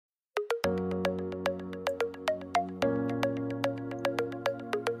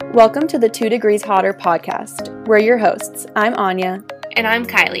Welcome to the 2 Degrees Hotter podcast. We're your hosts. I'm Anya. And I'm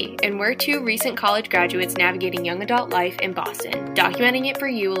Kylie, and we're two recent college graduates navigating young adult life in Boston, documenting it for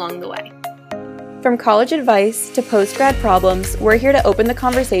you along the way. From college advice to post-grad problems, we're here to open the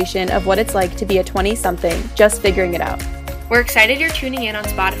conversation of what it's like to be a 20-something just figuring it out. We're excited you're tuning in on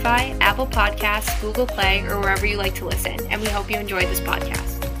Spotify, Apple Podcasts, Google Play, or wherever you like to listen, and we hope you enjoy this podcast.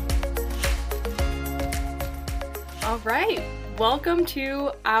 All right, welcome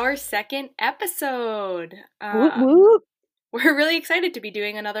to our second episode. Whoop, whoop. We're really excited to be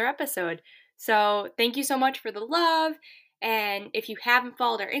doing another episode. So thank you so much for the love. And if you haven't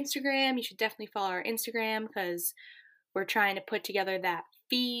followed our Instagram, you should definitely follow our Instagram because we're trying to put together that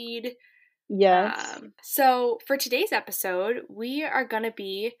feed. Yes. So for today's episode, we are going to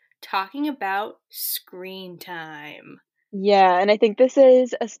be talking about screen time. Yeah, and I think this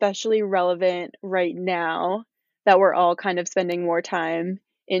is especially relevant right now that we're all kind of spending more time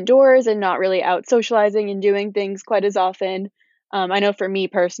indoors and not really out socializing and doing things quite as often. I know for me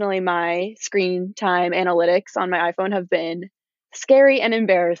personally, my screen time analytics on my iPhone have been scary and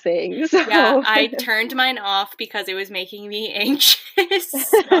embarrassing. So. Yeah, I turned mine off because it was making me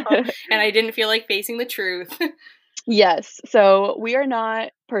anxious, and I didn't feel like facing the truth. Yes, so we are not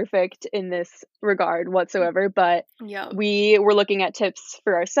perfect in this regard whatsoever, but we were looking at tips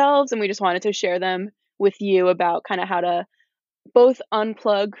for ourselves, and we just wanted to share them with you about kind of how to both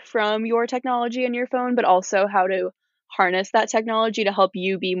unplug from your technology and your phone, but also how to harness that technology to help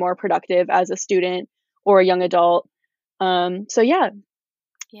you be more productive as a student or a young adult. So yeah.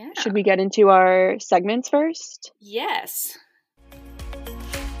 Should we get into our segments first? Yes.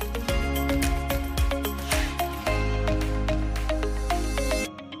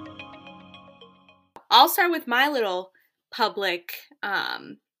 I'll start with my little public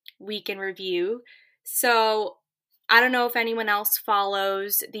week in review. So I don't know if anyone else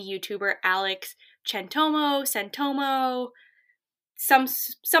follows the YouTuber Alex Centomo,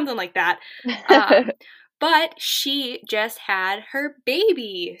 something like that. But she just had her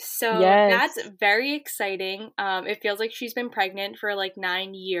baby. So That's very exciting. It feels like she's been pregnant for like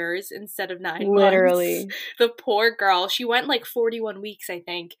 9 years instead of 9 Literally. months. The poor girl. She went like 41 weeks, I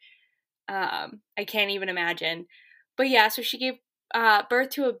think. I can't even imagine. But yeah, so she gave birth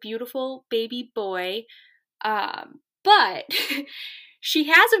to a beautiful baby boy. But she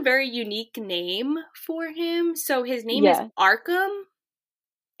has a very unique name for him. So his name is Arkham.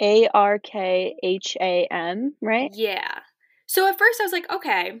 Arkham, right? Yeah. So at first I was like,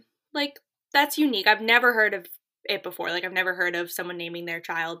 okay, like that's unique. I've never heard of it before. Like I've never heard of someone naming their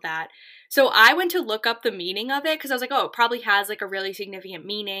child that. So I went to look up the meaning of it because I was like, oh, it probably has like a really significant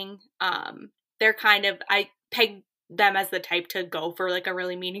meaning. They're kind of, I pegged them as the type to go for like a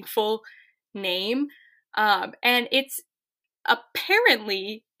really meaningful name. And it's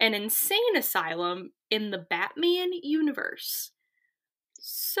apparently an insane asylum in the Batman universe.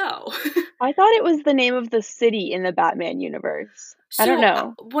 So I thought it was the name of the city in the Batman universe. I don't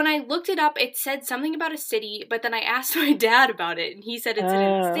know. When I looked it up, it said something about a city, but then I asked my dad about it, and he said it's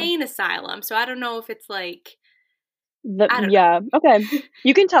an insane asylum. So I don't know if it's like... Okay.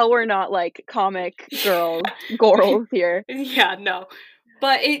 You can tell we're not like comic girls here. Yeah, no.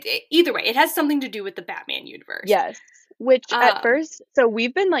 But either way, it has something to do with the Batman universe. Yes. Which at first, so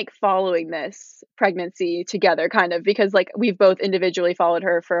we've been like following this pregnancy together kind of because like we've both individually followed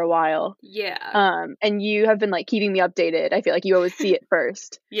her for a while. Yeah. And you have been like keeping me updated. I feel like you always see it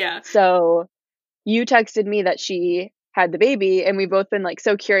first. Yeah. So you texted me that she had the baby and we've both been like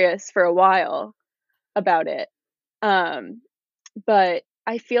so curious for a while about it. But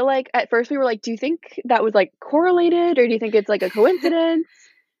I feel like at first we were like, do you think that was like correlated or do you think it's like a coincidence?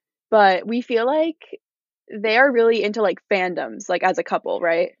 But we feel like they are really into like fandoms, like as a couple,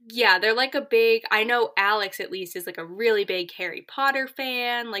 right? Yeah, they're like a big, I know Alex at least is like a really big Harry Potter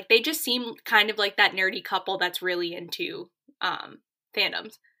fan. Like they just seem kind of like that nerdy couple that's really into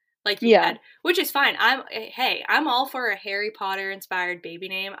fandoms. Like you said, which is fine. I'm all for a Harry Potter inspired baby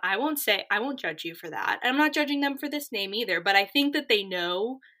name. I won't judge you for that. I'm not judging them for this name either, but I think that they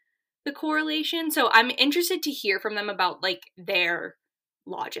know the correlation. So I'm interested to hear from them about like their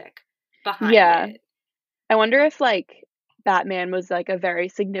logic behind it. I wonder if like Batman was like a very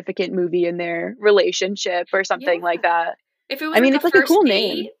significant movie in their relationship or something like that. If it was it's like a cool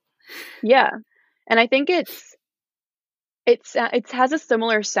name. Yeah. And I think it has a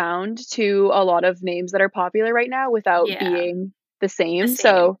similar sound to a lot of names that are popular right now without being the same.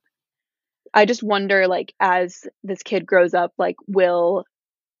 So I just wonder like as this kid grows up, like will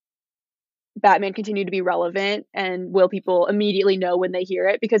Batman continue to be relevant and will people immediately know when they hear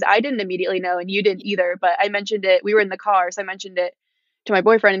it? Because I didn't immediately know and you didn't either, but I mentioned it. We were in the car, so I mentioned it to my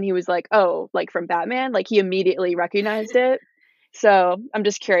boyfriend, and he was like, "Oh, like from Batman?" Like he immediately recognized it. So I'm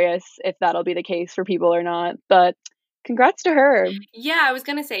just curious if that'll be the case for people or not. But congrats to her. Yeah, I was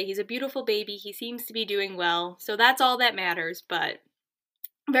gonna say he's a beautiful baby. He seems to be doing well, so that's all that matters. But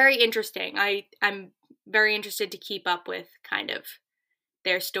very interesting. I'm very interested to keep up with kind of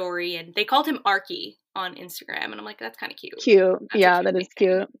their story. And they called him Arky on Instagram, and I'm like, that's kind of cute. Cute. That's a Yeah, cute that is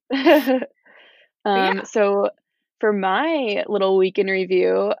nickname. cute. Yeah. So for my little week in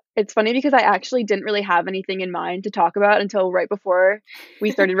review, it's funny because I actually didn't really have anything in mind to talk about until right before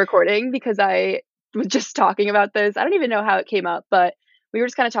we started recording because I was just talking about this. I don't even know how it came up, but we were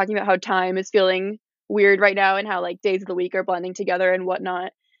just kind of talking about how time is feeling weird right now and how like days of the week are blending together and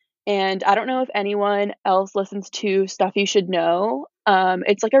whatnot. And I don't know if anyone else listens to Stuff You Should Know.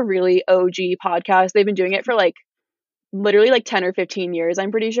 It's like a really OG podcast. They've been doing it for like literally like 10 or 15 years,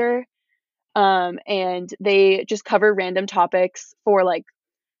 I'm pretty sure. And they just cover random topics for like,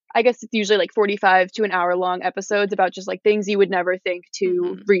 I guess it's usually like 45 to an hour long episodes about just like things you would never think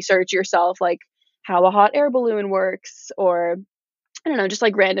to research yourself, like how a hot air balloon works, or I don't know, just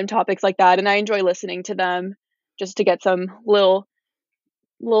like random topics like that. And I enjoy listening to them just to get some little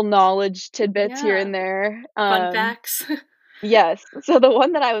knowledge tidbits here Yeah. and there. Fun facts. Yes. So the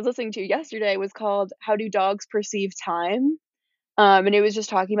one that I was listening to yesterday was called How Do Dogs Perceive Time? And it was just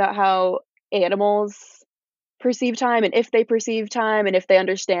talking about how animals perceive time and if they perceive time and if they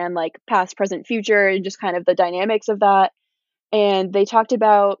understand like past, present, future, and just kind of the dynamics of that. And they talked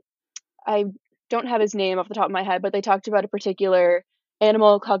about, I don't have his name off the top of my head, but they talked about a particular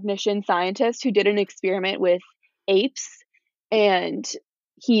animal cognition scientist who did an experiment with apes. And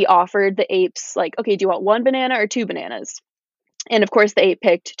he offered the apes, like, okay, do you want one banana or two bananas? And of course, the ape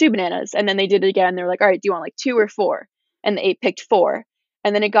picked two bananas. And then they did it again. They were like, all right, do you want like two or four? And the ape picked four.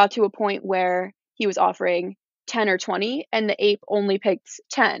 And then it got to a point where he was offering 10 or 20, and the ape only picked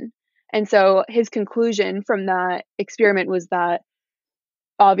 10. And so his conclusion from that experiment was that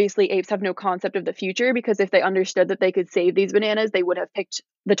obviously apes have no concept of the future, because if they understood that they could save these bananas, they would have picked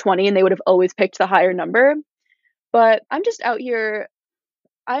the 20 and they would have always picked the higher number. But I'm just out here,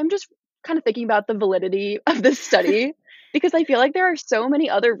 I'm just kind of thinking about the validity of this study because I feel like there are so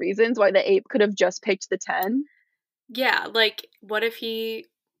many other reasons why the ape could have just picked the 10. Yeah, like what if he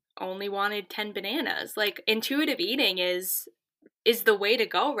only wanted 10 bananas? Like intuitive eating is the way to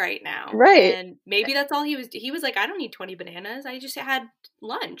go right now. Right. And maybe that's all he was like, I don't need 20 bananas. I just had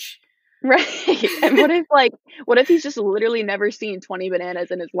lunch. Right. And what if he's just literally never seen 20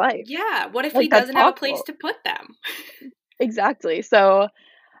 bananas in his life? Yeah, what if Like, he that's doesn't have a place possible. to put them? Exactly. So,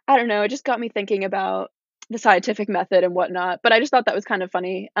 I don't know, it just got me thinking about the scientific method and whatnot, but I just thought that was kind of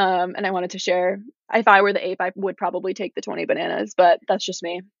funny, and I wanted to share. If I were the ape, I would probably take the 20 bananas, but that's just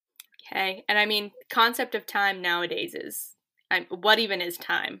me. Okay. And I mean, concept of time nowadays is what even is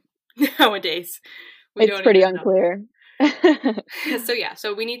time nowadays? It's pretty unclear. So yeah,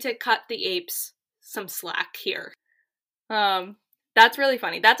 so we need to cut the apes some slack here. That's really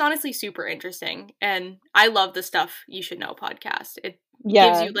funny. That's honestly super interesting, and I love the Stuff You Should Know podcast. It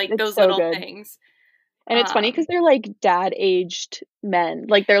gives you like those so little good things. And it's funny because they're like dad-aged men.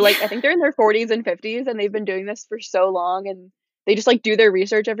 Like they're like, I think they're in their 40s and 50s, and they've been doing this for so long, and they just like do their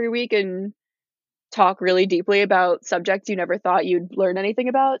research every week and talk really deeply about subjects you never thought you'd learn anything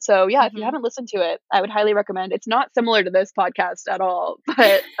about. So yeah, if you haven't listened to it, I would highly recommend. It's not similar to this podcast at all,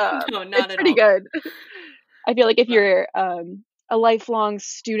 but no, not it's at pretty all. good. I feel like if you're a lifelong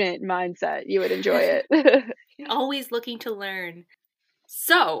student mindset, you would enjoy it. Always looking to learn.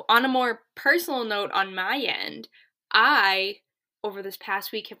 So, on a more personal note on my end, I, over this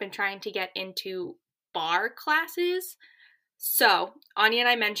past week, have been trying to get into bar classes. So, Anya and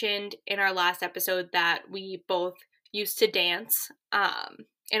I mentioned in our last episode that we both used to dance.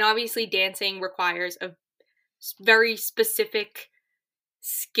 And obviously, dancing requires a very specific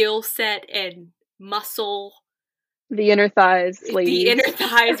skill set and muscle. The inner thighs, ladies. The inner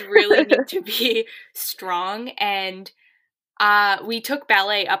thighs really need to be strong. And we took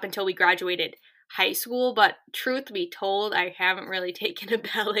ballet up until we graduated high school, but truth be told, I haven't really taken a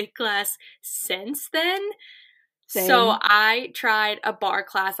ballet class since then. Same. So I tried a bar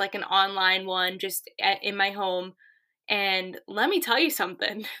class, like an online one, just in my home. And let me tell you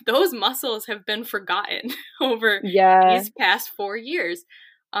something, those muscles have been forgotten over these past 4 years.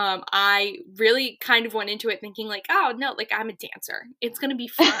 I really kind of went into it thinking like, oh no, like I'm a dancer. It's going to be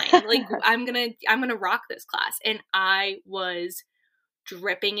fine. Like I'm going to rock this class. And I was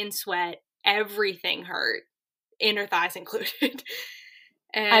dripping in sweat. Everything hurt, inner thighs included.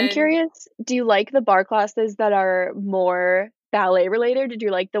 And I'm curious, do you like the bar classes that are more ballet related, or do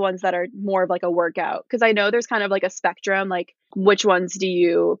you like the ones that are more of like a workout? Because I know there's kind of like a spectrum. Like, which ones do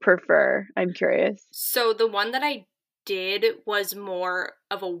you prefer? I'm curious. So the one that I did was more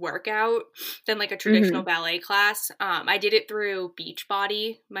of a workout than like a traditional Mm-hmm. ballet class. I did it through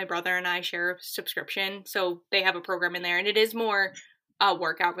Beachbody. My brother and I share a subscription, so they have a program in there, and it is more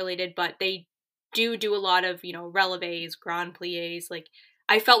workout related, but they do a lot of, you know, releves, grand plies. Like,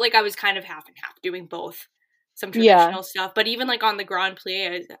 I felt like I was kind of half and half doing both, some Yeah. traditional stuff, but even like on the grand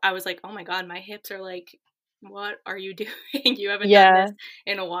plie, I was like, oh my god, my hips are like, what are you doing? You haven't done Yeah. this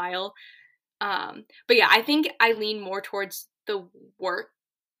in a while. But yeah, I think I lean more towards the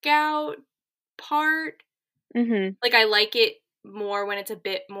workout part. Mm-hmm. Like, I like it more when it's a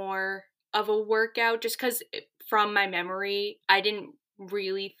bit more of a workout, just because from my memory, I didn't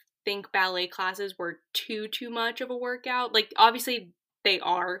really think ballet classes were too much of a workout. Like, obviously they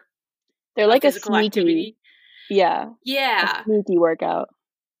are They're a like a physical sneaky, activity. yeah, a Yeah, sneaky workout.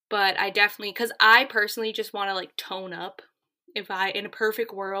 but I definitely, because I personally just want to like tone up. If I, in a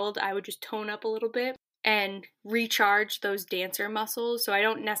perfect world, I would just tone up a little bit and recharge those dancer muscles. So I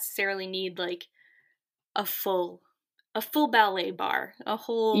don't necessarily need like a full ballet bar, a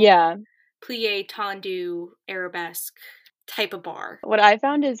whole Yeah. plie, tendu, arabesque type of bar. What I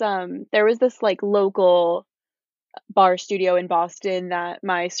found is there was this like local bar studio in Boston that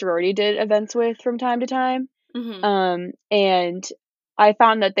my sorority did events with from time to time. Mm-hmm. And I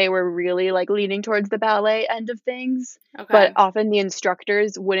found that they were really like leaning towards the ballet end of things, but Okay. often the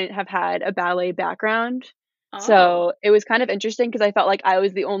instructors wouldn't have had a ballet background. Oh. So it was kind of interesting because I felt like I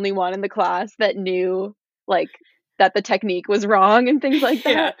was the only one in the class that knew like that the technique was wrong and things like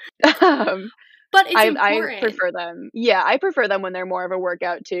Yeah. that. Um, But it's I important. prefer them. Yeah, I prefer them when they're more of a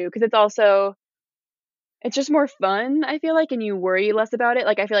workout too, because it's also it's just more fun, I feel like, and you worry less about it.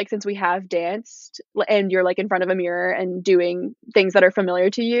 Like, I feel like since we have danced and you're, like, in front of a mirror and doing things that are familiar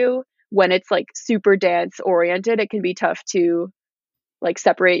to you, when it's, like, super dance oriented, it can be tough to, like,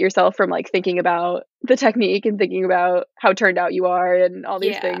 separate yourself from, like, thinking about the technique and thinking about how turned out you are and all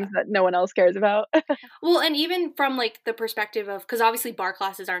these Yeah. things that no one else cares about. Well, and even from like the perspective of, because obviously bar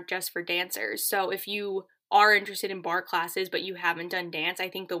classes aren't just for dancers. So if you are interested in bar classes but you haven't done dance, I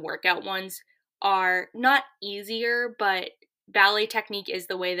think the workout ones are not easier, but ballet technique is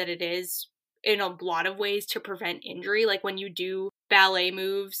the way that it is in a lot of ways to prevent injury. Like, when you do ballet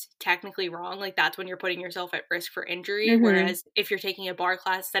moves technically wrong, like that's when you're putting yourself at risk for injury. Mhm. Whereas if you're taking a bar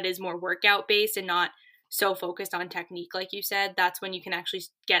class that is more workout based and not so focused on technique, like you said, that's when you can actually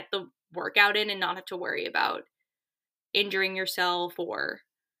get the workout in and not have to worry about injuring yourself or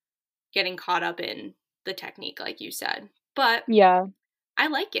getting caught up in the technique, like you said. But Yeah. I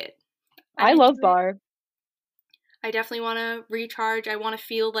like it. I'm I into love it. bar. I definitely want to recharge. I want to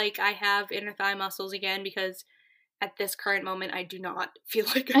feel like I have inner thigh muscles again, because at this current moment, I do not feel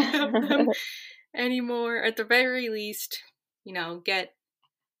like I have them anymore. At the very least, you know, get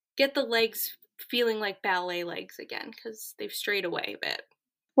the legs feeling like ballet legs again, because they've strayed away a bit.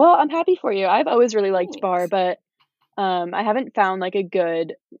 Well, I'm happy for you. I've always really liked bar, Thanks. but I haven't found, like, a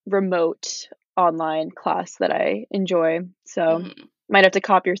good remote online class that I enjoy, so Hmm. might have to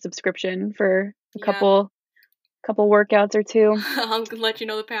cop your subscription for a Yeah. couple workouts or 2. I'll let you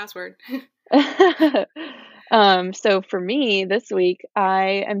know the password. So for me, this week,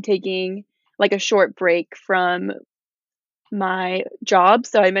 I am taking, like, a short break from my job.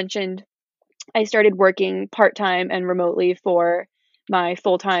 So I mentioned I started working part-time and remotely for my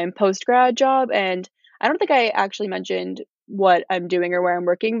full-time post-grad job, and I don't think I actually mentioned what I'm doing or where I'm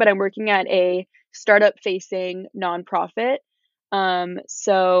working, but I'm working at a startup-facing nonprofit.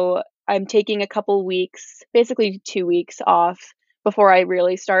 So I'm taking a couple weeks, basically 2 weeks off before I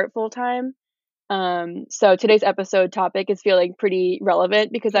really start full-time. So today's episode topic is feeling pretty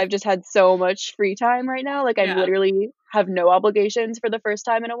relevant because I've just had so much free time right now. Like, I'm Yeah. literally have no obligations for the first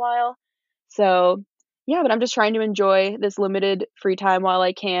time in a while. So, yeah, but I'm just trying to enjoy this limited free time while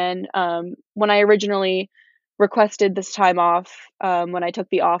I can. When I originally requested this time off, when I took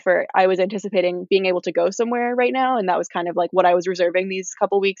the offer, I was anticipating being able to go somewhere right now, and that was kind of like what I was reserving these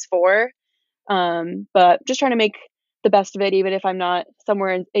couple weeks for. But just trying to make the best of it, even if I'm not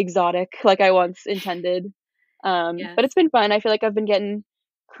somewhere exotic like I once intended. But Yes. it's been fun. I feel like I've been getting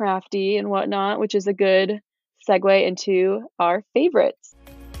crafty and whatnot, which is a good segue into our favorites.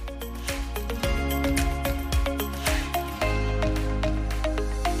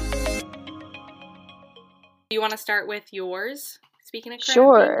 Do you want to start with yours? Speaking of crafting?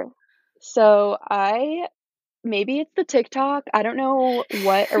 Sure. So maybe it's the TikTok. I don't know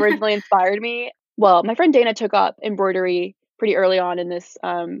what originally inspired me. Well, my friend Dana took up embroidery pretty early on in this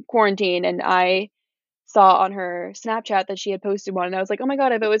quarantine, and I saw on her Snapchat that she had posted one, and I was like, "Oh my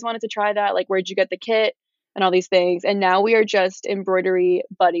god, I've always wanted to try that. Like, where'd you get the kit?" and all these things. And now we are just embroidery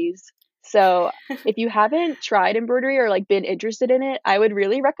buddies. So, if you haven't tried embroidery or like been interested in it, I would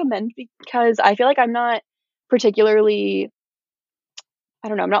really recommend, because I feel like I'm not particularly, I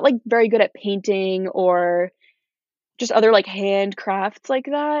don't know, I'm not like very good at painting or just other like handcrafts like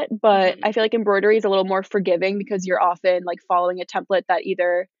that, but I Mhm. feel like embroidery is a little more forgiving because you're often like following a template that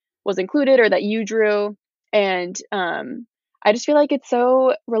either was included or that you drew. And I just feel like it's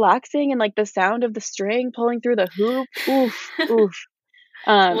so relaxing, and like the sound of the string pulling through the hoop, oof, oof.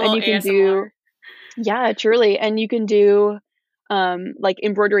 A And little you can do, ASMR. yeah, truly. And you can do like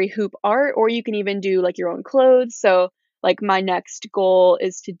embroidery hoop art, or you can even do like your own clothes. So like my next goal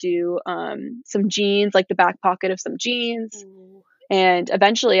is to do some jeans, like the back pocket of some jeans. Ooh. And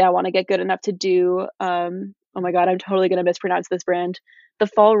eventually I want to get good enough to do oh my god, I'm totally going to mispronounce this brand. The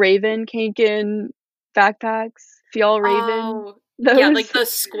Fall Raven Kanken backpacks, Fjall Raven. Oh, yeah, like Those, the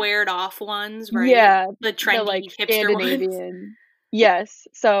squared off ones, right? yeah, The the like trendy hipster ones. Scandinavian. Yes.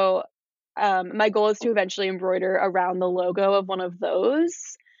 So my goal is to eventually embroider around the logo of one of those,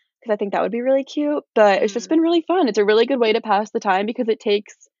 because I think that would be really cute. But it's just Mhm. been really fun. It's a really good way to pass the time because it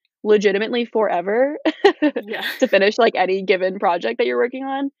takes legitimately forever Yeah. to finish like any given project that you're working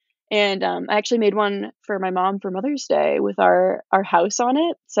on. And I actually made one for my mom for Mother's Day with our house on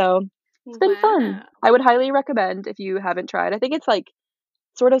it. So it's been fun. Wow. I would highly recommend if you haven't tried. I think it's like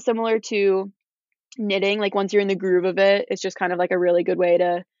sort of similar to knitting. Like once you're in the groove of it, it's just kind of like a really good way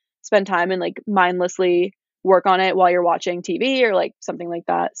to spend time and like mindlessly work on it while you're watching TV or like something like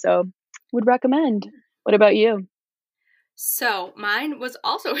that. So would recommend. What about you? So, mine was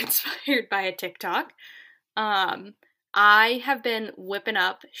also inspired by a TikTok. Um, I have been whipping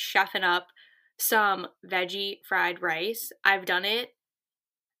up, chefing up some veggie fried rice. I've done it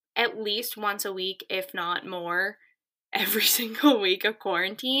at least once a week, if not more, every single week of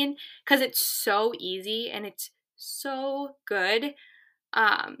quarantine because it's so easy and it's so good.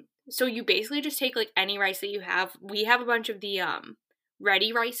 Um, so you basically just take like any rice that you have. We have a bunch of the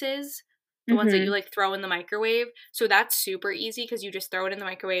ready rices, the ones that you Mhm. like throw in the microwave. So that's super easy because you just throw it in the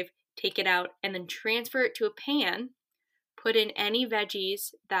microwave, take it out, and then transfer it to a pan. Put in any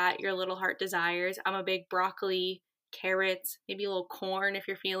veggies that your little heart desires. I'm a big broccoli, carrots, maybe a little corn if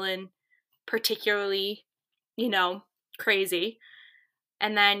you're feeling particularly, you know, crazy.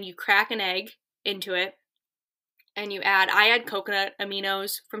 And then you crack an egg into it and I add coconut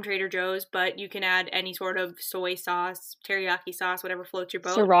aminos from Trader Joe's, but you can add any sort of soy sauce, teriyaki sauce, whatever floats your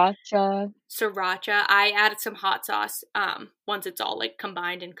boat. Sriracha. Sriracha. I added some hot sauce once it's all like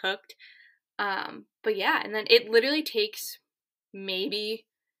combined and cooked. But yeah, and then it literally takes maybe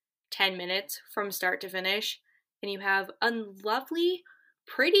 10 minutes from start to finish, and you have a lovely,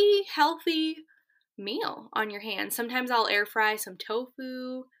 pretty healthy meal on your hands. Sometimes I'll air fry some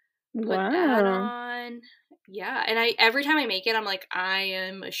tofu, put that Wow. on. Yeah, and I every time I make it, I'm like, I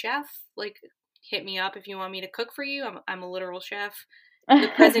am a chef. Like, hit me up if you want me to cook for you. I'm a literal chef. The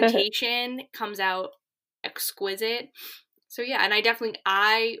presentation comes out exquisite. So yeah, and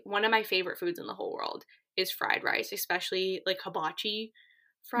I one of my favorite foods in the whole world is fried rice, especially like hibachi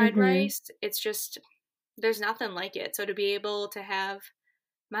fried Mhm. rice. It's just there's nothing like it. So to be able to have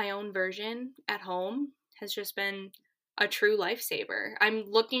my own version at home has just been a true lifesaver. I'm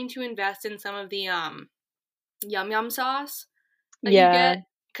looking to invest in some of the yum yum sauce that you Yeah. get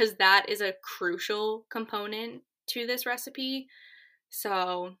because that is a crucial component to this recipe.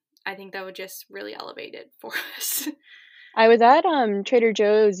 So I think that would just really elevate it for us. I was at Trader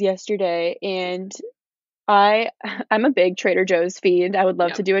Joe's yesterday, and I I'm a big Trader Joe's fiend. I would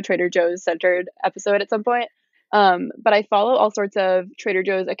love to Yep. do a Trader Joe's centered episode at some point. But I follow all sorts of Trader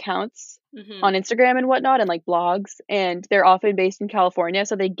Joe's accounts on Mhm. Instagram and whatnot, and like blogs, and they're often based in California,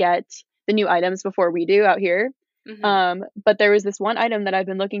 so they get the new items before we do out here. Mhm. But there was this one item that I've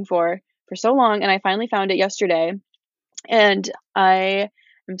been looking for so long, and I finally found it yesterday. And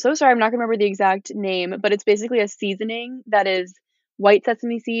I'm so sorry, I'm not gonna remember the exact name, but it's basically a seasoning that is white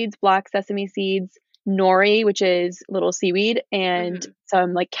sesame seeds, black sesame seeds, nori, which is little seaweed, and Mhm.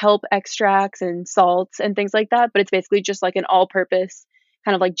 some like kelp extracts and salts and things like that. But it's basically just like an all-purpose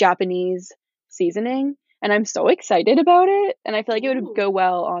kind of like Japanese seasoning. And I'm so excited about it. And I feel like it would go Ooh.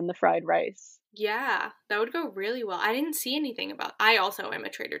 well on the fried rice. Yeah, that would go really well. I didn't see anything about. I also am a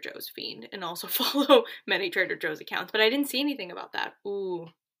Trader Joe's fiend and also follow many Trader Joe's accounts, but I didn't see anything about that. Ooh,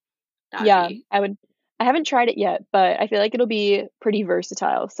 that would Yeah, be. I haven't tried it yet, but I feel like it'll be pretty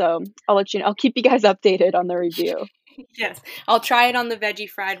versatile. So I'll let you know. I'll keep you guys updated on the review. Yes, I'll try it on the veggie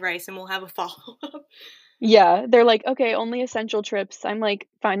fried rice and we'll have a follow up. Yeah, they're like, "Okay, only essential trips." I'm like,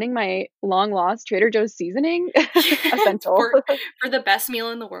 finding my long lost Trader Joe's seasoning? Yes, Essential. for the best meal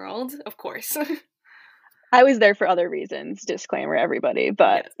in the world, of course. I was there for other reasons, disclaimer everybody,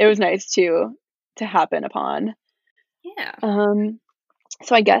 but Yes. it was nice to happen upon. Yeah. Um,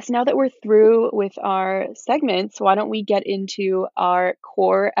 so I guess now that we're through with our segments, why don't we get into our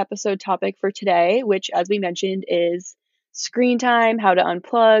core episode topic for today, which, as we mentioned, is screen time, how to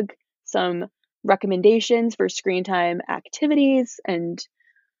unplug, some recommendations for screen time activities, and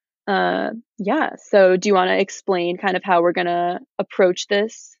yeah. So do you want to explain kind of how we're gonna approach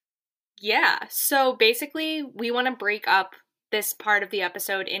this? Yeah. So basically, we want to break up this part of the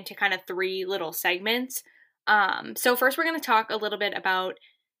episode into kind of three little segments. So first, we're going to talk a little bit about,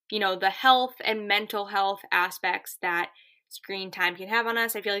 the health and mental health aspects that screen time can have on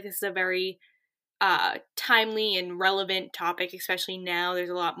us. I feel like this is a very timely and relevant topic, especially now. There's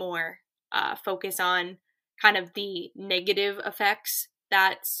a lot more focus on kind of the negative effects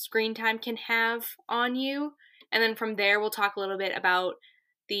that screen time can have on you. And then from there, we'll talk a little bit about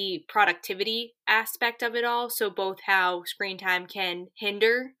the productivity aspect of it all. So, both how screen time can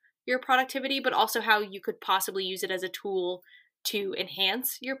hinder your productivity, but also how you could possibly use it as a tool to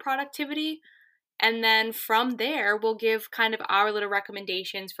enhance your productivity. And then from there, we'll give kind of our little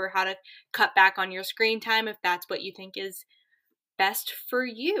recommendations for how to cut back on your screen time if that's what you think is best for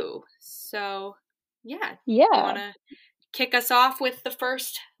you. So, yeah, you Yeah. want to kick us off with the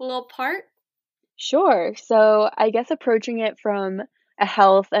first little part? Sure. So I guess approaching it from a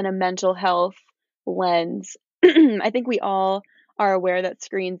health and a mental health lens, I think we all are aware that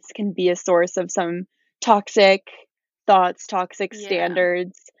screens can be a source of some toxic thoughts, toxic Yeah.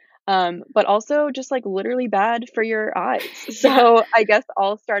 standards, but also just like literally bad for your eyes. Yeah. So I guess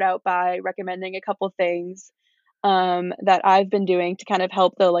I'll start out by recommending a couple things that I've been doing to kind of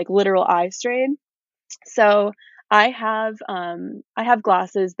help the like literal eye strain. So I have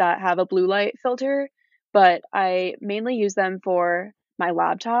glasses that have a blue light filter, but I mainly use them for my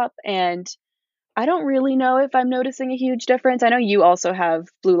laptop, and I don't really know if I'm noticing a huge difference. I know you also have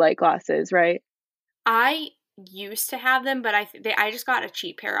blue light glasses, right? I used to have them, but I just got a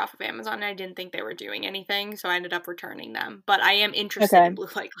cheap pair off of Amazon and I didn't think they were doing anything, so I ended up returning them. But I am interested in Okay. blue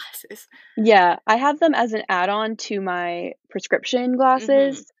light glasses. Yeah, I have them as an add-on to my prescription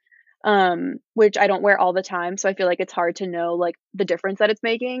glasses, Mhm. which I don't wear all the time, so I feel like it's hard to know, like, the difference that it's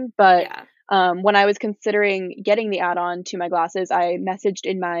making, but, Yeah. when I was considering getting the add-on to my glasses, I messaged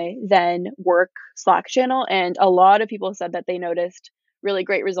in my then work Slack channel, and a lot of people said that they noticed really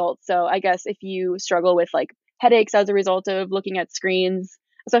great results, so I guess if you struggle with, like, headaches as a result of looking at screens,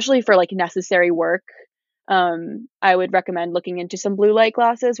 especially for, like, necessary work, I would recommend looking into some blue light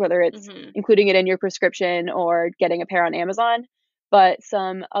glasses, whether it's Mhm. including it in your prescription or getting a pair on Amazon. But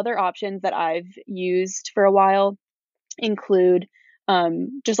some other options that I've used for a while include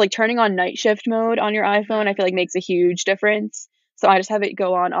just like turning on night shift mode on your iPhone. I Mhm. feel like makes a huge difference. So I just have it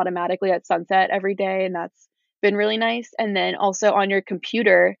go on automatically at sunset every day, and that's been really nice. And then also on your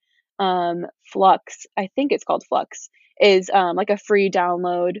computer, Flux, I think it's called Flux, is like a free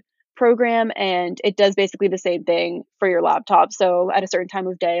download program, and it does basically the same thing for your laptop. So at a certain time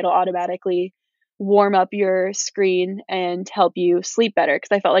of day, it'll automatically warm up your screen and help you sleep better.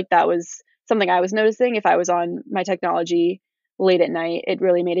 Because I felt like that was something I was noticing if I was on my technology late at night. It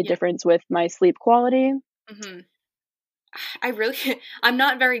really made a Yeah. difference with my sleep quality. Mhm. I really I'm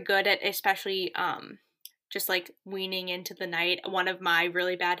not very good at especially just like weaning into the night. One of my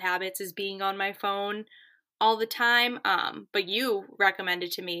really bad habits is being on my phone all the time. But you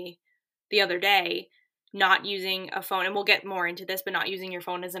recommended to me the other day not using a phone, and we'll get more into this, but not using your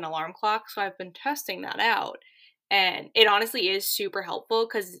phone as an alarm clock. So I've been testing that out. And it honestly is super helpful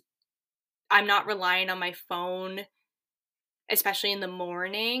because I'm not relying on my phone, especially in the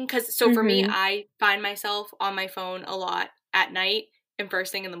morning. Because so for me, Mhm. I find myself on my phone a lot at night and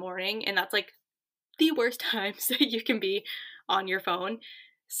first thing in the morning. And that's like the worst times that you can be on your phone.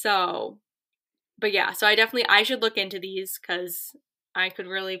 So but yeah, so I should look into these because I could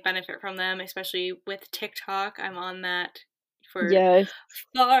really benefit from them, especially with TikTok. I'm on that for Yes.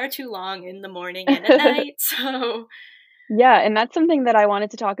 far too long in the morning and at night. So Yeah, and that's something that I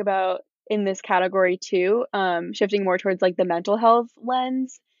wanted to talk about in this category too, shifting more towards like the mental health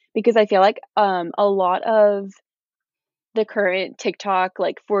lens, because I feel like a lot of the current TikTok,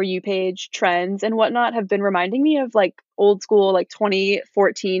 like, For You page trends and whatnot have been reminding me of, like, old school, like,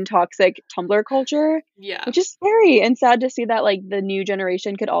 2014 toxic Tumblr culture, yeah, which is scary and sad to see that, like, the new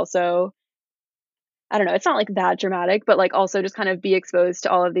generation could also I don't know, it's not, like, that dramatic, but, like, also just kind of be exposed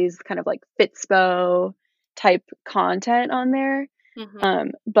to all of these kind of, like, Fitspo type content on there.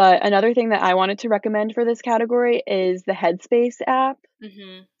 But another thing that I wanted to recommend for this category is the Headspace app.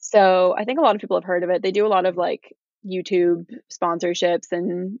 So I think a lot of people have heard of it. They do a lot of like YouTube sponsorships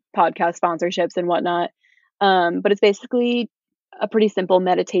and podcast sponsorships and whatnot. But it's basically a pretty simple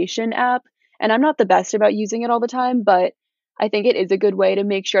meditation app. And I'm not the best about using it all the time, but I think it is a good way to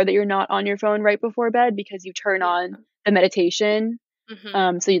make sure that you're not on your phone right before bed because you turn on the meditation.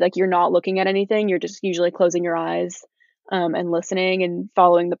 So you're not looking at anything. You're just usually closing your eyes and listening and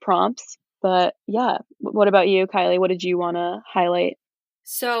following the prompts. But yeah, what about you, Kylie? What did you want to highlight?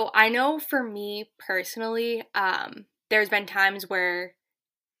 So I know for me personally, there's been times where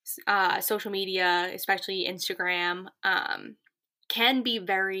social media, especially Instagram, can be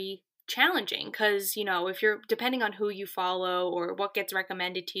very challenging because, you know, if you're depending on who you follow or what gets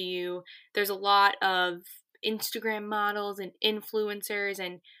recommended to you, there's a lot of Instagram models and influencers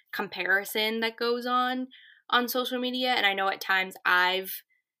and comparison that goes on social media. And I know at times I've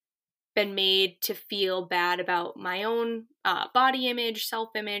been made to feel bad about my own body image, self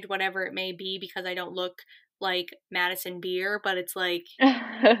image, whatever it may be, because I don't look like Madison Beer, but it's like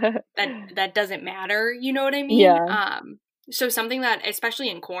that doesn't matter, you know what I mean? Yeah. So something that, especially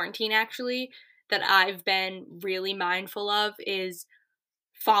in quarantine actually, that I've been really mindful of is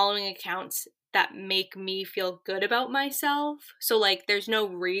following accounts that make me feel good about myself. So like there's no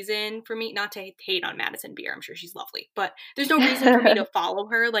reason for me not to hate on Madison Beer. I'm sure she's lovely, but there's no reason for me to follow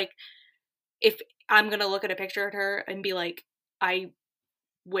her. Like if I'm going to look at a picture of her and be like, I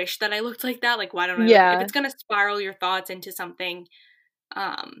wish that I looked like that, like why don't I look? If it's going to spiral your thoughts into something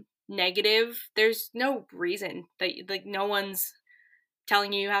negative, there's no reason that like no one's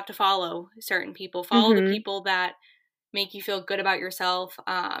telling you have to follow certain people. Follow the people that make you feel good about yourself.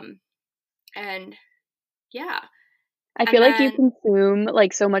 And yeah. I feel like you consume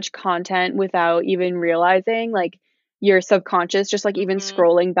like so much content without even realizing, like your subconscious just like even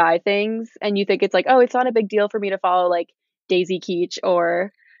scrolling by things and you think it's like, oh, it's not a big deal for me to follow like Daisy Keech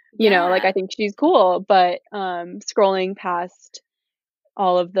or you know, like I think she's cool, but scrolling past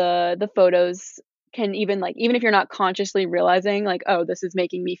all of the photos can even like even if you're not consciously realizing like, oh, this is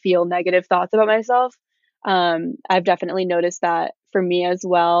making me feel negative thoughts about myself. I've definitely noticed that for me as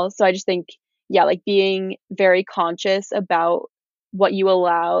well. So I just think yeah, like being very conscious about what you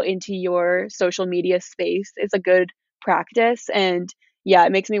allow into your social media space is a good practice. And yeah,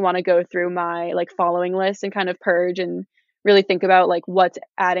 it makes me want to go through my like following list and kind of purge and really think about like what's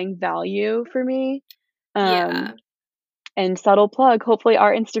adding value for me. And subtle plug, hopefully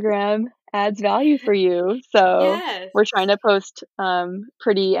our Instagram adds value for you. So we're trying to post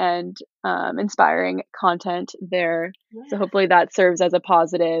pretty and inspiring content there. So hopefully that serves as a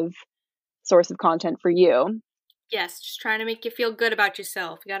positive source of content for you. Yes, just trying to make you feel good about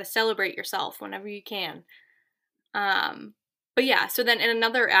yourself. You got to celebrate yourself whenever you can. But yeah, so then in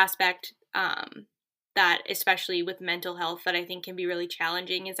another aspect that especially with mental health that I think can be really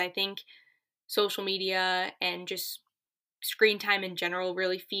challenging is I think social media and just screen time in general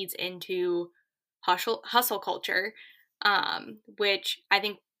really feeds into hustle culture, which I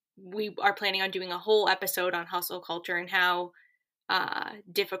think we are planning on doing a whole episode on hustle culture and how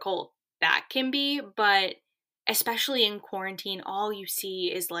difficult that can be. But especially in quarantine, all you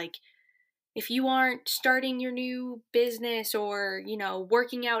see is like, if you aren't starting your new business or, you know,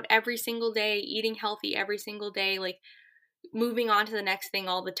 working out every single day, eating healthy every single day, like moving on to the next thing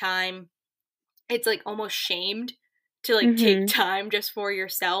all the time, it's like almost shamed to like take time just for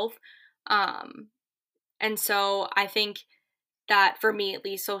yourself. And so I think that for me at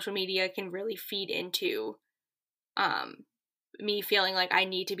least, social media can really feed into me feeling like I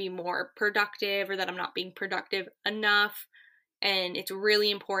need to be more productive or that I'm not being productive enough. And it's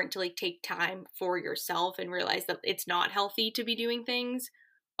really important to like take time for yourself and realize that it's not healthy to be doing things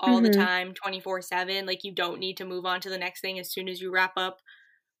all the time 24/7. Like you don't need to move on to the next thing as soon as you wrap up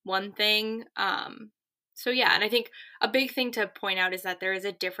one thing. So yeah, and I think a big thing to point out is that there is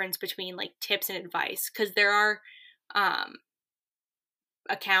a difference between like tips and advice, because there are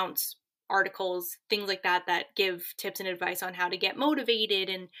accounts, articles, things like that that give tips and advice on how to get motivated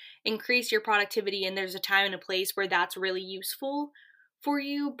and increase your productivity, and there's a time and a place where that's really useful for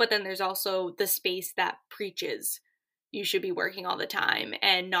you. But then there's also the space that preaches you should be working all the time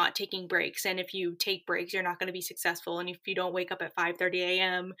and not taking breaks, and if you take breaks you're not going to be successful, and if you don't wake up at 5:30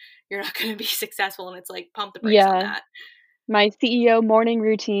 a.m. you're not going to be successful, and it's like pump the brakes on that. My CEO morning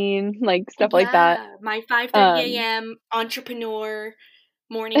routine, like stuff like that. My 5:30 a.m. entrepreneur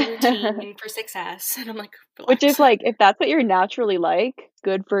morning routine for success. And I'm like, relax. Which is like, if that's what you're naturally like,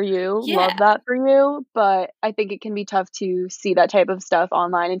 good for you. Love that for you. But I think it can be tough to see that type of stuff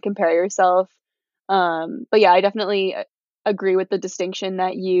online and compare yourself. But yeah, I definitely agree with the distinction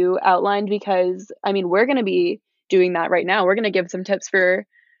that you outlined because, I mean, we're going to be doing that right now. We're going to give some tips for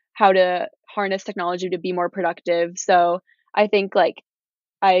how to harness technology to be more productive. So I think, like,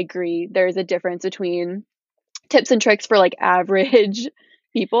 I agree. There's a difference between tips and tricks for like average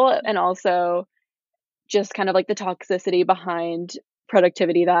people and also just kind of like the toxicity behind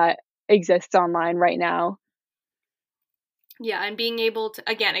productivity that exists online right now. Yeah, and being able to,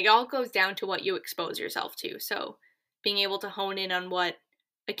 again, it all goes down to what you expose yourself to. So being able to hone in on what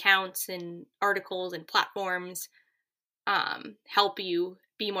accounts and articles and platforms help you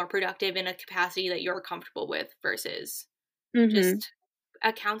be more productive in a capacity that you're comfortable with versus Mhm. just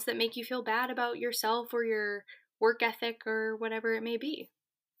accounts that make you feel bad about yourself or your work ethic or whatever it may be.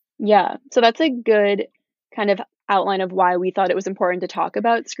 Yeah. So that's a good kind of outline of why we thought it was important to talk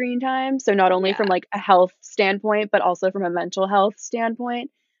about screen time. So not only Yeah. from like a health standpoint, but also from a mental health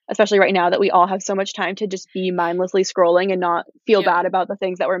standpoint, especially right now that we all have so much time to just be mindlessly scrolling and not feel Yeah. bad about the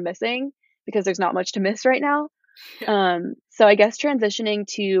things that we're missing because there's not much to miss right now. Yeah. So I guess transitioning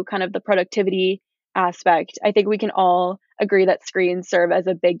to kind of the productivity aspect, I think we can all agree that screens serve as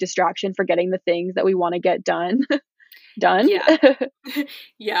a big distraction for getting the things that we want to get done done. Yeah.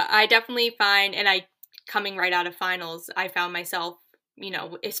 Yeah, I definitely find, and I, coming right out of finals, I found myself,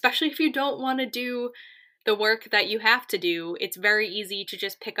 especially if you don't want to do the work that you have to do, it's very easy to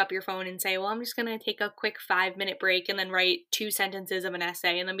just pick up your phone and say, well, I'm just going to take a quick 5-minute break and then write 2 sentences of an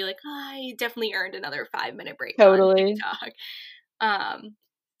essay and then be like, oh, I definitely earned another 5-minute break on Totally. TikTok.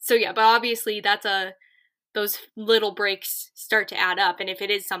 So yeah, but obviously those little breaks start to add up. And if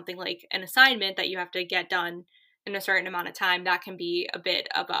it is something like an assignment that you have to get done in a certain amount of time, that can be a bit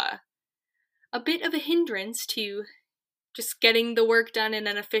of a hindrance to just getting the work done in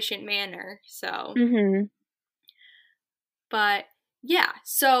an efficient manner. So, Mhm. but yeah,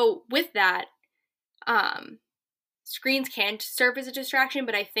 so with that, um, screens can serve as a distraction,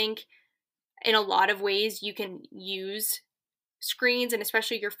 but I think in a lot of ways you can use screens and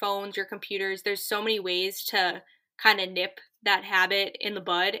especially your phones, your computers. There's so many ways to kind of nip that habit in the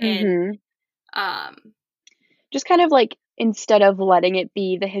bud and Mhm. um Just kind of like instead of letting it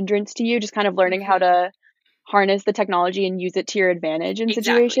be the hindrance to you, just kind of learning how mhm, to harness the technology and use it to your advantage in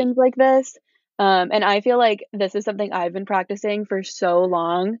exactly. situations like this. And I feel like this is something I've been practicing for so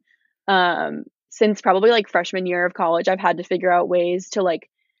long. Since probably like freshman year of college, I've had to figure out ways to like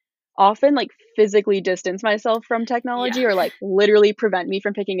often like physically distance myself from Yeah. technology or like literally prevent me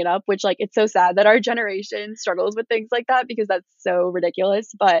from picking it up, which like it's so sad that our generation struggles with things like that because that's so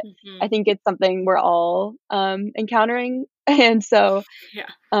ridiculous, but I Mhm. think it's something we're all encountering. And so Yeah.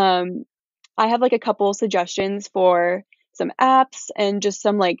 um I have like a couple suggestions for some apps and just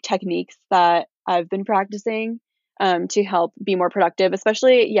some like techniques that I've been practicing to help be more productive.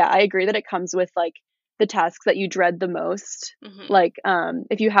 Especially, yeah, I agree that it comes with like the tasks that you dread the most. Mhm. Like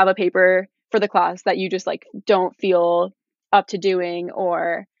if you have a paper for the class that you just like don't feel up to doing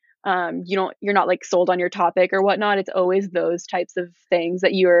or you're not like sold on your topic or whatnot, it's always those types of things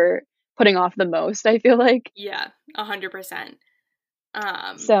that you're putting off the most, I feel like. Yeah, 100%.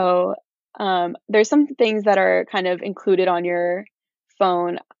 Um, So, there's some things that are kind of included on your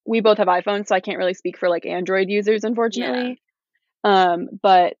phone. We both have iPhones, so I can't really speak for like Android users, yeah. unfortunately.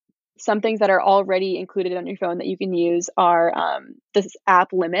 But some things that are already included on your phone that you can use are this app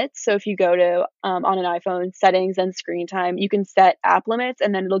limits. So if you go to on an iPhone settings and screen time, you can set app limits,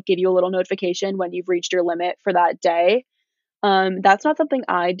 and then it'll give you a little notification when you've reached your limit for that day. That's not something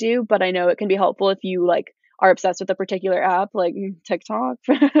I do, but I know it can be helpful if you like are obsessed with a particular app, like TikTok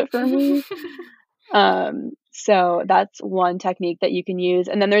for me. So that's one technique that you can use.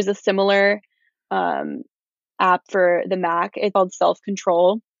 And then there's a similar um, app for the Mac. It's called Self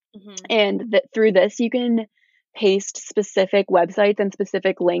Control, Mhm. and through this you can paste specific websites and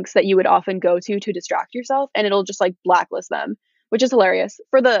specific links that you would often go to distract yourself, and it'll just like blacklist them, which is hilarious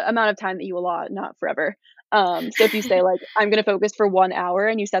for the amount of time that you allot, not forever. So if you say like I'm going to focus for 1 hour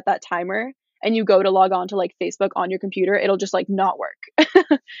and you set that timer and you go to log on to like Facebook on your computer, it'll just like not work,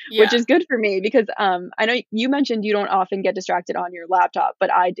 which Yeah. is good for me because I know you mentioned you don't often get distracted on your laptop,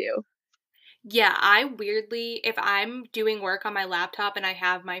 but I do. Yeah, I weirdly, if I'm doing work on my laptop and I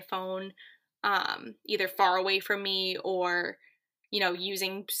have my phone either far away from me or,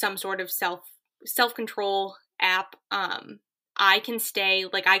 using some sort of self-control app, I can stay,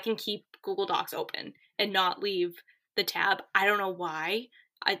 like I can keep Google Docs open and not leave the tab. I don't know why.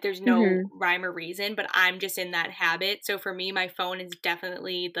 There's no Hmm. rhyme or reason, but I'm just in that habit. So for me, my phone is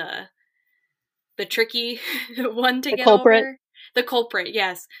definitely the tricky one to The get culprit. over. The culprit,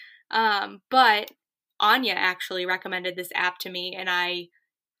 yes. But Anya actually recommended this app to me, and I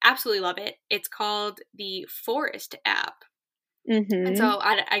absolutely love it. It's called the Forest app. And Mm-hmm. so,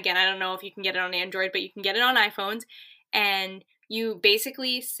 again, I don't know if you can get it on Android, but you can get it on iPhones. And you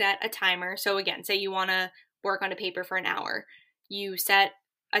basically set a timer. So, again, say you want to work on a paper for an hour. You set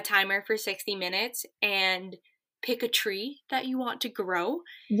a timer for 60 minutes and pick a tree that you want to grow.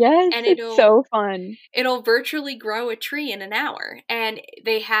 Yes, And it's so fun. it'll virtually grow a tree in an hour. And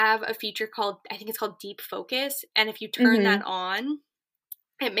they have a feature called, I think it's called Deep Focus. And if you turn Mm-hmm. that on,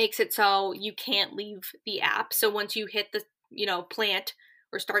 it makes it so you can't leave the app. So once you hit the, plant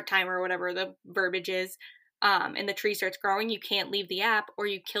or start timer or whatever the verbiage is, and the tree starts growing, you can't leave the app or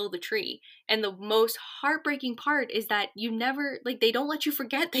you kill the tree. And the most heartbreaking part is that you never, like, they don't let you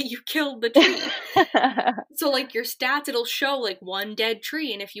forget that you killed the tree. So, like, your stats, it'll show, like, one dead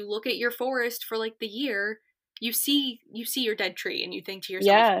tree. And if you look at your forest for, like, the year, you see your dead tree and you think to yourself,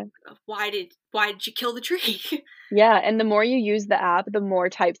 Yeah. why did you kill the tree? Yeah, and the more you use the app, the more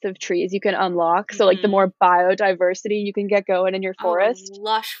types of trees you can unlock. So, like, the Mm-hmm. more biodiversity you can get going in your Oh, a forest.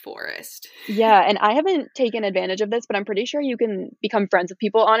 lush forest. Yeah, and I haven't taken advantage of this, but I'm pretty sure you can become friends with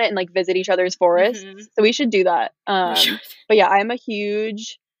people on it and, like, visit each other's forests. Mm-hmm. So we should do that. We should. But yeah, I'm a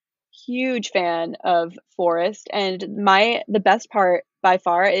huge, huge fan of forest, and the best part by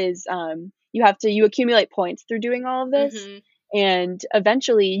far is, you accumulate points through doing all of this, Mm-hmm. and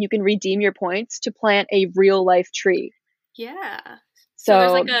eventually you can redeem your points to plant a real life tree. Yeah. So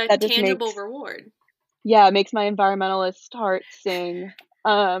there's like So a that just tangible makes reward. yeah, it makes my environmentalist heart sing.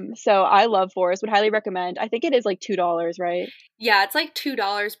 So I love forest, would highly recommend. I think it is like $2, right? Yeah, it's like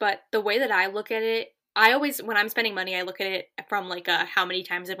 $2, but the way that I look at it, I always when I'm spending money, I look at it from like how many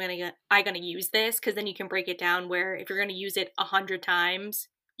times I gonna use this, because then you can break it down where if you're gonna use it 100 times,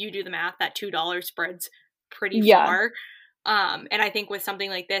 you do the math, that $2 spreads pretty Yeah. far. And I think with something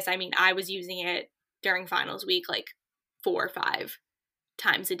like this, I mean, I was using it during finals week like 4 or 5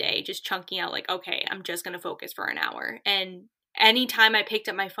 times a day, just chunking out like, okay, I'm just gonna focus for an hour. And anytime I picked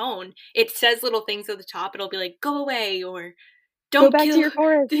up my phone, it says little things at the top. It'll be like, go away, or Go don't back to kill. your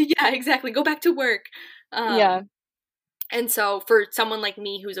forest. Yeah, exactly. Go back to work. Yeah. And so for someone like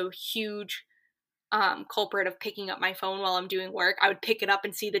me who's a huge culprit of picking up my phone while I'm doing work, I would pick it up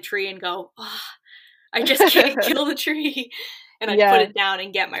and see the tree and go, oh, I just can't kill the tree. And I'd put Yeah, it down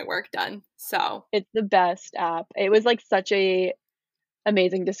and get my work done. So, it's the best app. It was like such a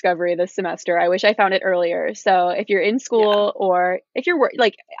amazing discovery this semester. I wish I found it earlier. So if you're in yeah. school or if you're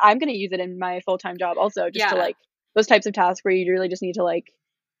like I'm gonna use it in my full-time job also, just to Yeah. like those types of tasks where you really just need to like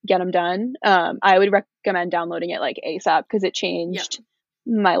get them done. I would recommend downloading it like ASAP because it Yeah. changed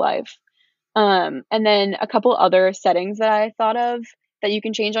my life. And then a couple other settings that I thought of that you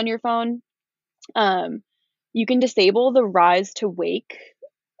can change on your phone. Um, you can disable the rise to wake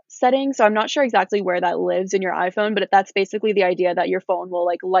setting. So I'm not sure exactly where that lives in your iPhone, but that's basically the idea that your phone will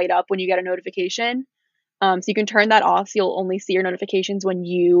like light up when you get a notification. So you can turn that off so you'll only see your notifications when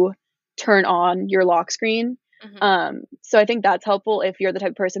you turn on your lock screen. Mm-hmm. So I think that's helpful if you're the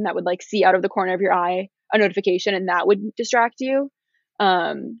type of person that would like see out of the corner of your eye a notification and that would distract you.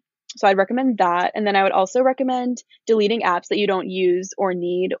 So I'd recommend that. And then I would also recommend deleting apps that you don't use or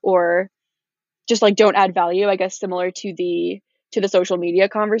need or just like don't add value, I guess similar to the social media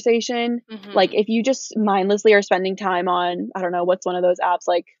conversation. Like Mm-hmm. if you just mindlessly are spending time on, I don't know, what's one of those apps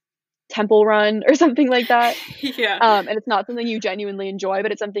like Temple Run or something like that. Yeah. And it's not something you genuinely enjoy,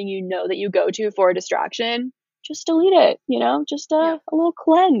 but it's something you know that you go to for a distraction, just delete it, just Yeah. a little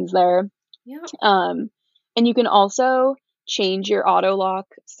cleanse there. Yeah. Um, and you can also change your auto lock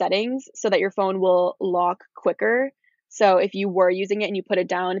settings so that your phone will lock quicker. So if you were using it and you put it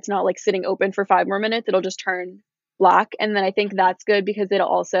down, it's not like sitting open for 5 more minutes, it'll just turn black. And then I think that's good because it'll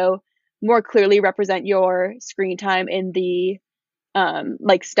also more clearly represent your screen time in the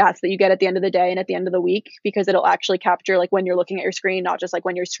like stats that you get at the end of the day and at the end of the week, because it'll actually capture like when you're looking at your screen, not just like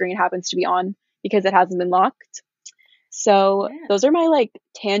when your screen happens to be on because it hasn't been locked. So Yeah. those are my like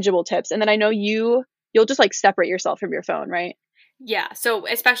tangible tips. And then I know you'll just like separate yourself from your phone, right? Yeah, so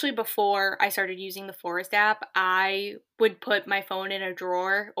especially before I started using the Forest app, I would put my phone in a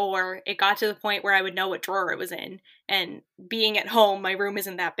drawer, or it got to the point where I would know what drawer it was in. And being at home, my room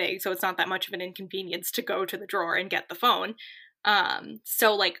isn't that big, so it's not that much of an inconvenience to go to the drawer and get the phone.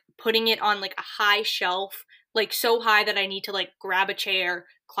 So like putting it on like a high shelf, like so high that I need to like grab a chair,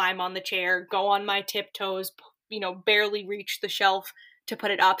 climb on the chair, go on my tiptoes, barely reach the shelf to put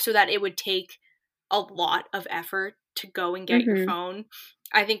it up, so that it would take a lot of effort to go and get your Mm-hmm. phone.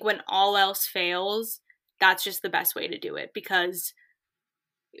 I think when all else fails, that's just the best way to do it, because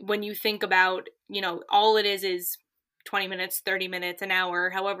when you think about, all it is 20 minutes, 30 minutes, an hour,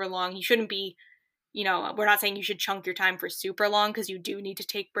 however long. You shouldn't be, we're not saying you should chunk your time for super long, because you do need to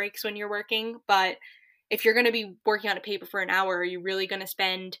take breaks when you're working, but if you're going to be working on a paper for an hour, are you really going to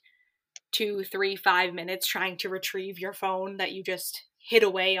spend 2, 3, 5 minutes trying to retrieve your phone that you just hid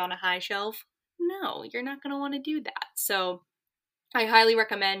away on a high shelf? No, you're not going to want to do that. So I highly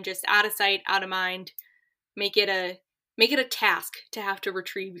recommend just out of sight, out of mind. Make it a task to have to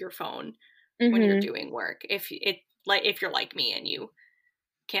retrieve your phone when you're doing work. If you're like me and you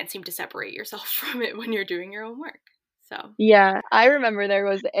can't seem to separate yourself from it when you're doing your own work. So yeah, I remember there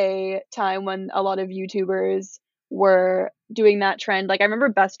was a time when a lot of YouTubers were doing that trend. Like I remember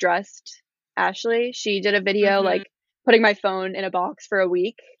Best Dressed Ashley, she did a video like putting my phone in a box for a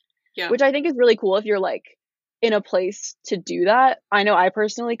week, which I think is really cool if you're like in a place to do that. I know I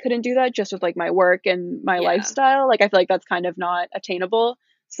personally couldn't do that just with like my work and my lifestyle. Like I feel like that's kind of not attainable.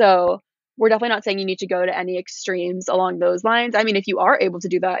 So we're definitely not saying you need to go to any extremes along those lines. I mean, if you are able to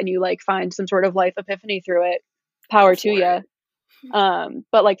do that and you like find some sort of life epiphany through it, power to you.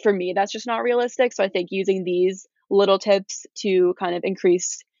 But like for me, that's just not realistic. So I think using these little tips to kind of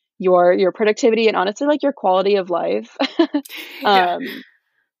increase your productivity and honestly like your quality of life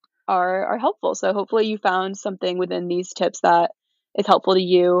are helpful. So hopefully you found something within these tips that is helpful to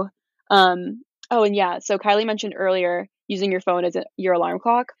you. Oh, and yeah, so Kylie mentioned earlier using your phone as your alarm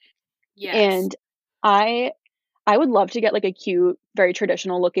clock. Yes. And I would love to get like a cute, very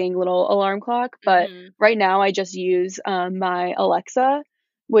traditional looking little alarm clock, but right now I just use my Alexa,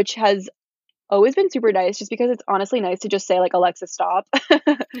 which has always been super nice just because it's honestly nice to just say like Alexa stop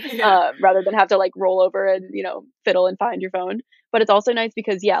rather than have to like roll over and fiddle and find your phone. But it's also nice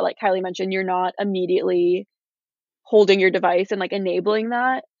because like Kylie mentioned, you're not immediately holding your device and like enabling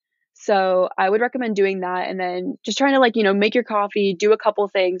that. So I would recommend doing that and then just trying to like make your coffee, do a couple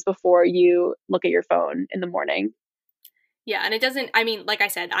things before you look at your phone in the morning. Yeah, and it doesn't, I mean, like I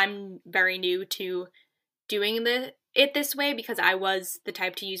said, I'm very new to doing it this way because I was the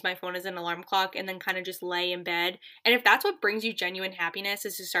type to use my phone as an alarm clock and then kind of just lay in bed. And if that's what brings you genuine happiness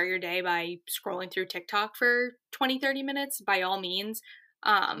is to start your day by scrolling through TikTok for 20, 30 minutes, by all means.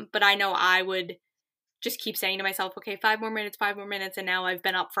 But I know I would just keep saying to myself, okay, 5 more minutes, 5 more minutes. And now I've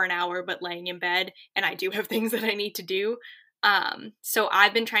been up for an hour, but laying in bed and I do have things that I need to do. So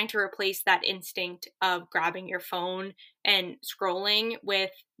I've been trying to replace that instinct of grabbing your phone and scrolling with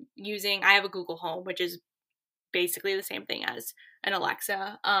I have a Google Home, which is basically the same thing as an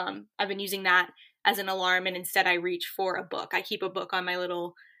Alexa. I've been using that as an alarm and instead I reach for a book. I keep a book on my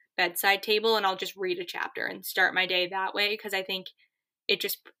little bedside table and I'll just read a chapter and start my day that way because I think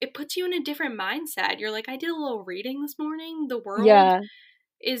it puts you in a different mindset. You're like, I did a little reading this morning. The world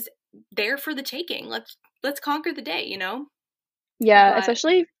is there for the taking. Let's conquer the day, Yeah,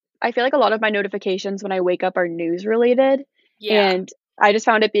 especially I feel like a lot of my notifications when I wake up are news related. Yeah. And I just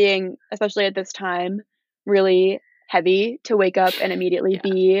found it being, especially at this time, really heavy to wake up and immediately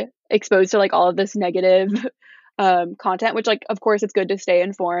be exposed to like all of this negative content, which like of course it's good to stay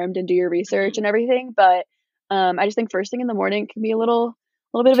informed and do your research and everything, but I just think first thing in the morning can be a little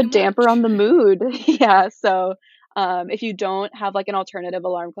bit of a damper on the mood. Yeah, so if you don't have like an alternative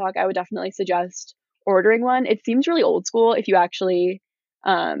alarm clock, I would definitely suggest ordering one. It seems really old school if you actually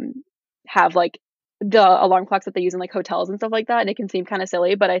have like the alarm clocks that they use in like hotels and stuff like that, and it can seem kind of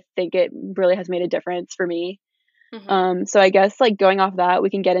silly, but I think it really has made a difference for me. So I guess like going off that, we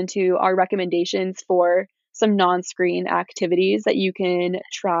can get into our recommendations for some non-screen activities that you can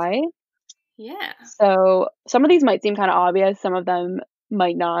try. Yeah. So some of these might seem kind of obvious, some of them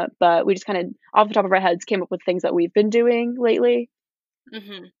might not, but we just kind of off the top of our heads came up with things that we've been doing lately.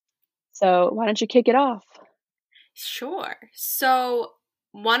 So why don't you kick it off? Sure. So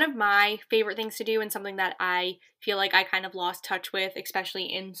one of my favorite things to do and something that I feel like I kind of lost touch with, especially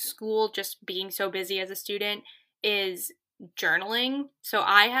in school, just being so busy as a student, is journaling. So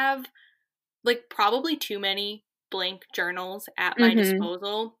I have like probably too many blank journals at my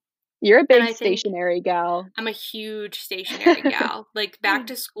disposal. You're a big stationery gal. I'm a huge stationery gal. Like back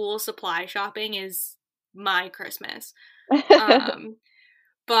to school supply shopping is my Christmas.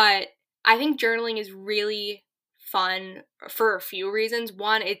 But I think journaling is really fun for a few reasons.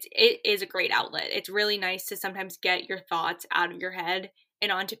 One, it is a great outlet. It's really nice to sometimes get your thoughts out of your head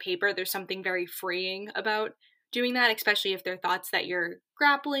and onto paper. There's something very freeing about doing that, especially if they're thoughts that you're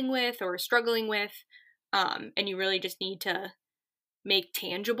grappling with or struggling with, and you really just need to make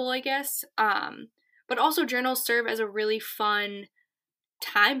tangible, I guess. But also journals serve as a really fun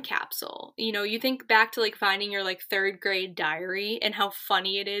time capsule. You think back to like finding your like 3rd grade diary and how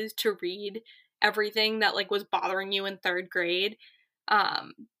funny it is to read everything that like was bothering you in 3rd grade.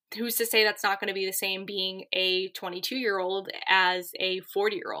 Who's to say that's not going to be the same being a 22-year-old as a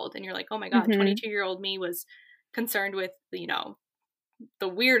 40-year-old? And you're like, oh my God, 22-year-old me was concerned with, the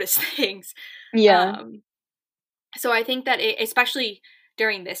weirdest things. Yeah. So I think that it, especially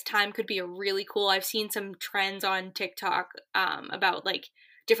during this time, could be a really cool. I've seen some trends on TikTok about like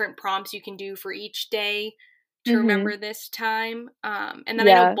different prompts you can do for each day to remember this time. And then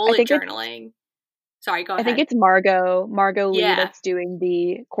I know bullet journaling. Sorry, go ahead. I think it's Margot Lee that's doing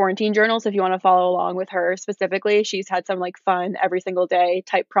the quarantine journals. If you want to follow along with her specifically, she's had some like fun every single day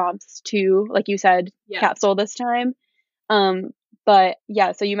type prompts to, like you said, capsule this time. But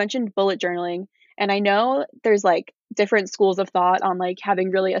yeah, so you mentioned bullet journaling, and I know there's like different schools of thought on like having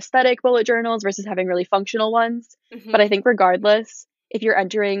really aesthetic bullet journals versus having really functional ones. But I think regardless, if you're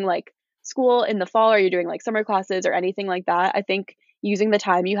entering like school in the fall or you're doing like summer classes or anything like that, I think using the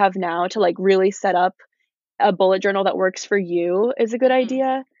time you have now to like really set up a bullet journal that works for you is a good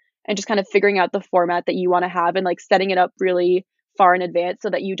idea, and just kind of figuring out the format that you want to have and like setting it up really far in advance so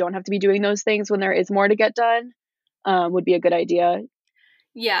that you don't have to be doing those things when there is more to get done would be a good idea.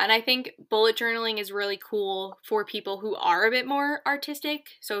 Yeah, and I think bullet journaling is really cool for people who are a bit more artistic.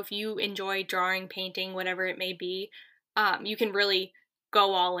 So if you enjoy drawing, painting, whatever it may be, you can really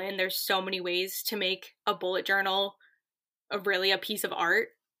go all in. There's so many ways to make a bullet journal a piece of art.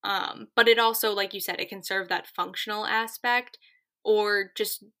 But it also, like you said, it can serve that functional aspect, or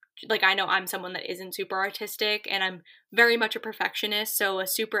just like, I know I'm someone that isn't super artistic and I'm very much a perfectionist, so a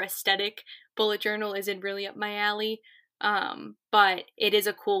super aesthetic bullet journal isn't really up my alley. But it is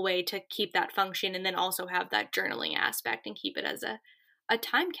a cool way to keep that function and then also have that journaling aspect and keep it as a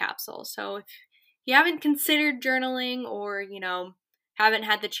time capsule. So if you haven't considered journaling, or, you know, haven't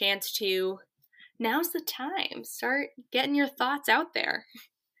had the chance to, now's the time. Start getting your thoughts out there.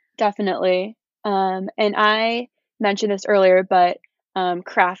 Definitely. And I mentioned this earlier, but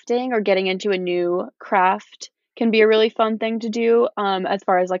crafting or getting into a new craft can be a really fun thing to do as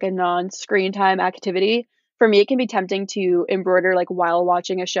far as like a non-screen time activity. For me, it can be tempting to embroider like while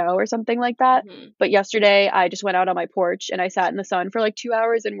watching a show or something like that. But yesterday, I just went out on my porch and I sat in the sun for like 2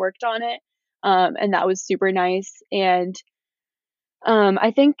 hours and worked on it. And that was super nice. And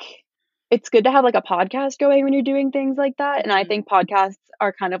I think it's good to have like a podcast going when you're doing things like that. And I think podcasts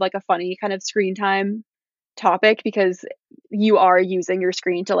are kind of like a funny kind of screen time topic because you are using your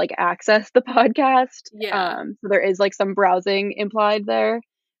screen to like access the podcast. So there is like some browsing implied there.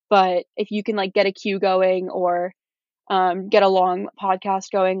 But if you can like get a queue going or get a long podcast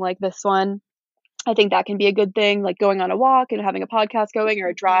going like this one, I think that can be a good thing, like going on a walk and having a podcast going or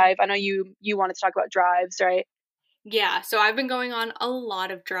a drive. I know you wanted to talk about drives, right? Yeah, so I've been going on a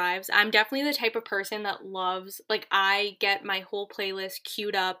lot of drives. I'm definitely the type of person that loves, like, I get my whole playlist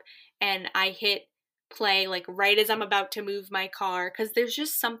queued up and I hit play like right as I'm about to move my car, because there's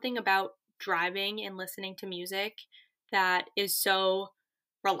just something about driving and listening to music that is so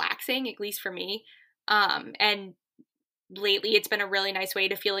relaxing, at least for me. And lately it's been a really nice way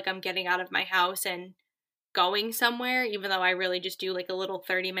to feel like I'm getting out of my house and going somewhere, even though I really just do like a little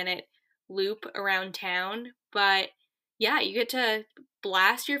 30-minute loop around town. But yeah, you get to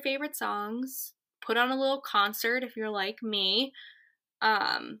blast your favorite songs, put on a little concert if you're like me,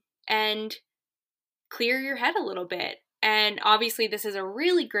 and clear your head a little bit. And obviously this is a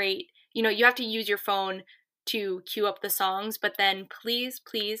really great, you know, you have to use your phone to queue up the songs, but then please,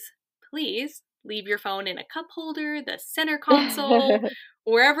 please, please leave your phone in a cup holder, the center console,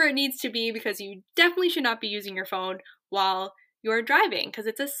 wherever it needs to be, because you definitely should not be using your phone while you're driving, because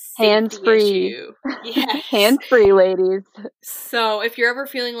it's a safety issue. Yes. Hands-free, ladies. So if you're ever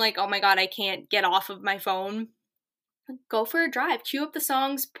feeling like, oh my god, I can't get off of my phone, go for a drive. Queue up the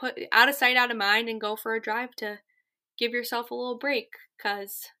songs, put out of sight, out of mind, and go for a drive to give yourself a little break,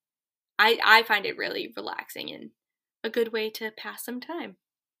 because I find it really relaxing and a good way to pass some time.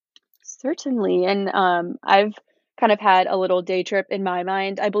 Certainly. And I've kind of had a little day trip in my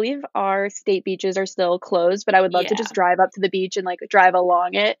mind. I believe our state beaches are still closed, but I would love to just drive up to the beach and like drive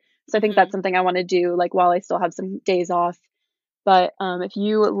along it. So I think that's something I want to do like while I still have some days off. But if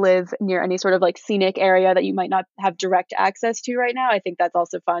you live near any sort of like scenic area that you might not have direct access to right now, I think that's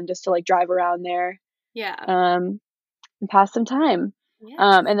also fun just to like drive around there. Yeah. And pass some time. Yes.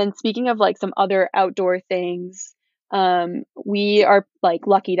 And then speaking of like some other outdoor things, we are like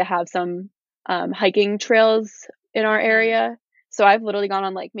lucky to have some hiking trails in our area. So I've literally gone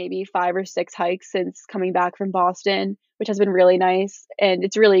on like maybe 5 or 6 hikes since coming back from Boston, which has been really nice. And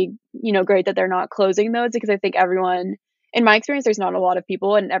it's really, you know, great that they're not closing those, because I think everyone, in my experience, there's not a lot of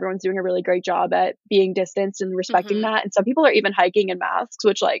people and everyone's doing a really great job at being distanced and respecting that. And some people are even hiking in masks,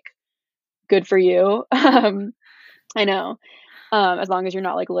 which like good for you. I know. As long as you're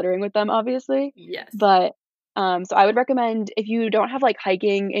not like littering with them, obviously. Yes. But so I would recommend, if you don't have like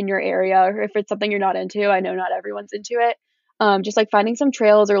hiking in your area, or if it's something you're not into, I know not everyone's into it, Just like finding some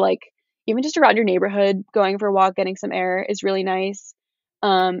trails or like even just around your neighborhood, going for a walk, getting some air is really nice.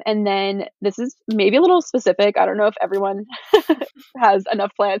 And then this is maybe a little specific. I don't know if everyone has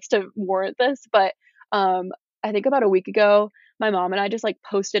enough plants to warrant this, but I think about a week ago, my mom and I just like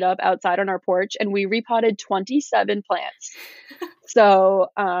posted up outside on our porch and we repotted 27 plants. So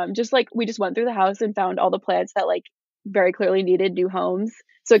just like we just went through the house and found all the plants that like very clearly needed new homes.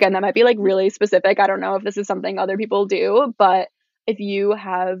 So again, that might be like really specific. I don't know if this is something other people do, but if you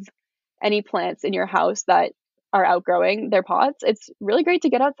have any plants in your house that are outgrowing their pots, it's really great to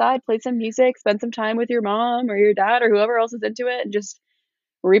get outside, play some music, spend some time with your mom or your dad or whoever else is into it and just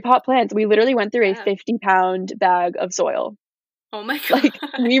repot plants. We literally went through a Yeah. 50-pound bag of soil. Oh my god. Like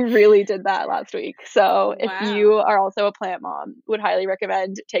we really did that last week. So if you Wow. are also a plant mom, would highly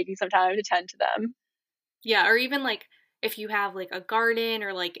recommend taking some time to tend to them. Yeah, or even like if you have like a garden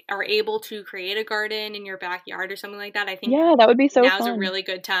or like are able to create a garden in your backyard or something like that, I think Yeah, that would be so now's a fun. really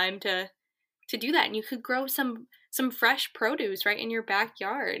good time to do that, and you could grow some fresh produce right in your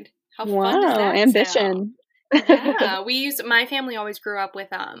backyard. How fun does Wow, that sound? ambition. Yeah, my family always grew up with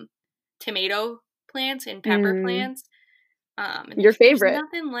tomato plants and pepper Mm, plants. And your there's favorite.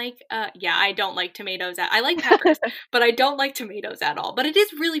 nothing like yeah, I don't like tomatoes. I like peppers, but I don't like tomatoes at all. But it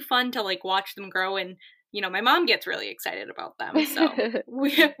is really fun to like watch them grow, and my mom gets really excited about them. So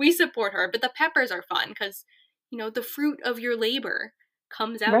we support her. But the peppers are fun because the fruit of your labor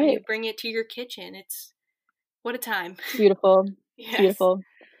comes out and you Right. bring it to your kitchen. It's what a time. It's beautiful. It's Yes. beautiful.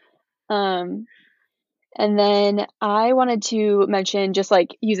 Um, and then I wanted to mention just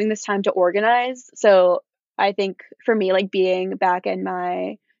like using this time to organize. So I think for me, like being back in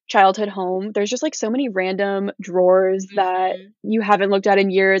my childhood home, there's just like so many random drawers that Hmm. you haven't looked at in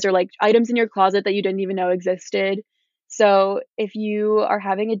years or like items in your closet that you didn't even know existed. So if you are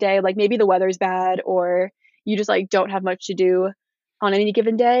having a day, like maybe the weather's bad or you just like don't have much to do on any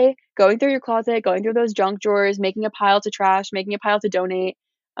given day, going through your closet, going through those junk drawers, making a pile to trash, making a pile to donate,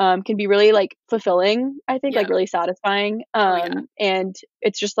 can be really like fulfilling, I think, like Yep. really satisfying. Oh yeah. And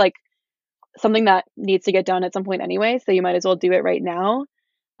it's just like something that needs to get done at some point anyway, so you might as well do it right now.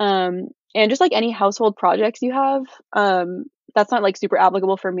 And just like any household projects you have, that's not like super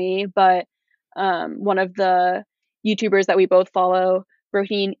applicable for me, but one of the YouTubers that we both follow,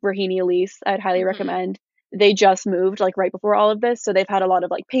 Rohini Elise, I'd highly Hmm. recommend. They just moved like right before all of this, so they've had a lot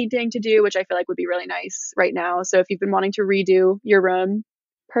of like painting to do, which I feel like would be really nice right now. So if you've been wanting to redo your room,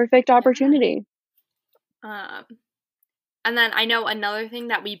 perfect Yeah. opportunity. Um, And then I know another thing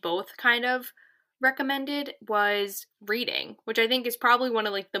that we both kind of recommended was reading, which I think is probably one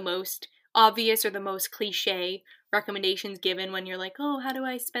of like the most obvious or the most cliche recommendations given when you're like, "Oh, how do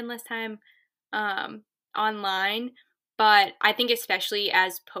I spend less time um online?" But I think especially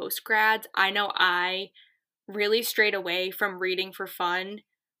as post grads, I know I really strayed away from reading for fun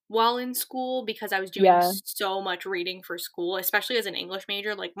while in school because I was doing Yeah. so much reading for school, especially as an English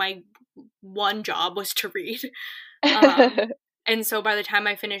major. Like my one job was to read. Um, and so by the time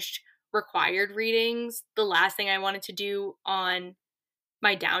I finished required readings, the last thing I wanted to do on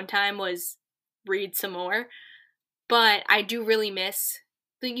my downtime was read some more. But I do really miss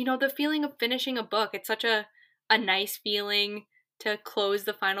the feeling of finishing a book. It's such a nice feeling to close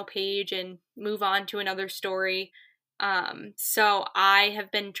the final page and move on to another story. So I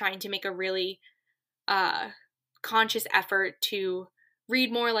have been trying to make a really uh conscious effort to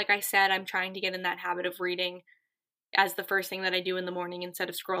read more. Like I said, I'm trying to get in that habit of reading as the first thing that I do in the morning instead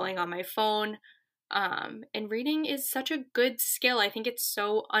of scrolling on my phone. And reading is such a good skill. I think it's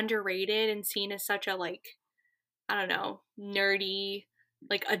so underrated and seen as such a like, I don't know, nerdy,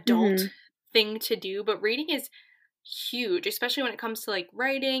 like adult Mhm. thing to do. But reading is huge, especially when it comes to like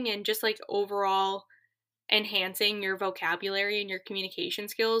writing and just like overall enhancing your vocabulary and your communication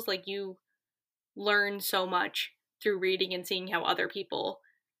skills. Like you learn so much through reading and seeing how other people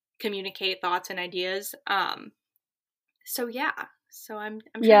communicate thoughts and ideas. So yeah, so I'm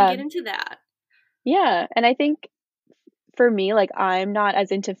trying to Yeah. get into that. Yeah, and I think for me, like, I'm not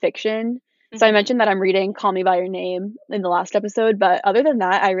as into fiction. So I Mhm. mentioned that I'm reading Call Me by Your Name in the last episode, but other than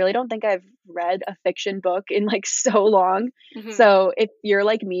that, I really don't think I've read a fiction book in, like, so long. Mhm. So if you're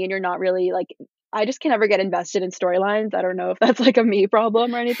like me and you're not really like I just can never get invested in storylines. I don't know if that's, like, a me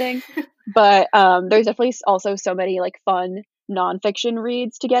problem or anything, but, there's definitely also so many, like, fun nonfiction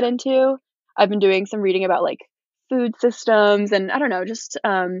reads to get Yep. into. I've been doing some reading about, like, food systems and I don't know, just,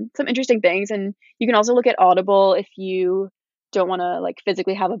 some interesting things, and you can also look at Audible if you don't wanna, like,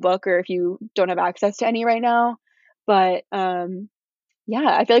 physically have a book or if you don't have access to any right now. But, yeah,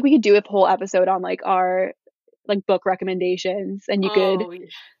 I feel like we could do a whole episode on, like, our like book recommendations, and you could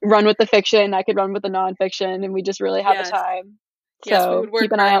run with the fiction, I could run with the nonfiction, and we just really have a time. Yes, we So would work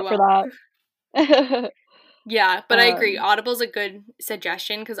keep an eye out for that. Yeah, but I agree. Audible's a good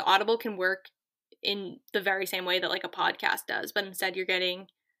suggestion because Audible can work in the very same way that like a podcast does, but instead you're getting,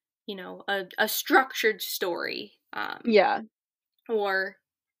 you know, a structured story. So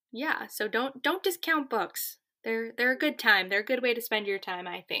don't discount books. They're a good time. They're a good way to spend your time,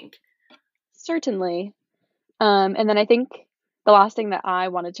 I think. Certainly. And then I think the last thing that I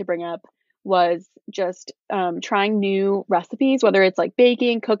wanted to bring up was just trying new recipes, whether it's like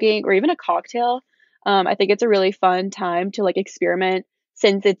baking, cooking, or even a cocktail. I think it's a really fun time to like experiment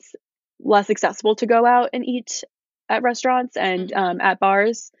since it's less accessible to go out and eat at restaurants and at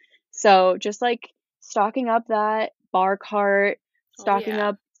bars. So just like stocking up that bar cart, stocking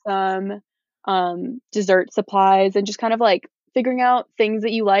up some dessert supplies, and just kind of like figuring out things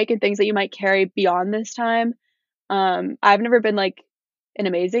that you like and things that you might carry beyond this time. I've never been like an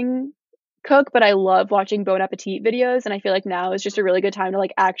amazing cook, but I love watching Bon Appetit videos, and I feel like now is just a really good time to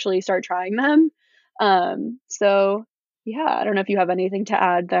like actually start trying them. So yeah, I don't know if you have anything to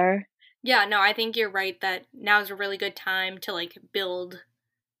add there. Yeah, no, I think you're right that now is a really good time to like build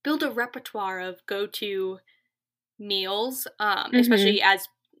a repertoire of go-to meals, especially as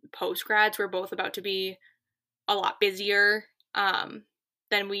post-grads. We're both about to be a lot busier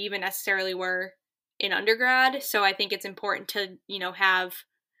than we even necessarily were in undergrad. So I think it's important to, you know, have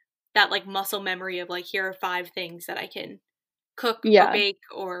that like muscle memory of like, here are 5 things that I can cook or bake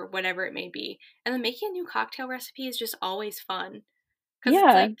or whatever it may be. And then making a new cocktail recipe is just always fun. Because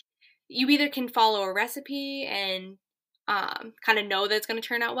it's like, you either can follow a recipe and kind of know that it's going to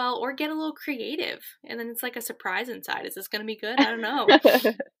turn out well, or get a little creative. And then it's like a surprise inside. Is this going to be good? I don't know.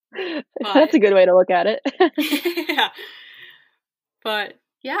 That's a good way to look at it. Yeah. But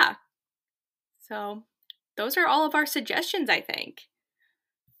yeah. So those are all of our suggestions, I think.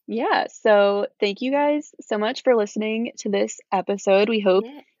 Yeah, so thank you guys so much for listening to this episode. We hope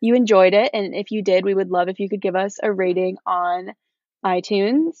you enjoyed it, and if you did, we would love if you could give us a rating on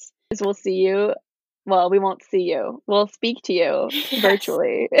iTunes. We'll see you. Well, we won't see you. We'll speak to you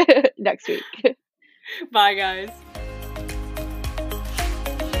virtually next week. Bye, guys.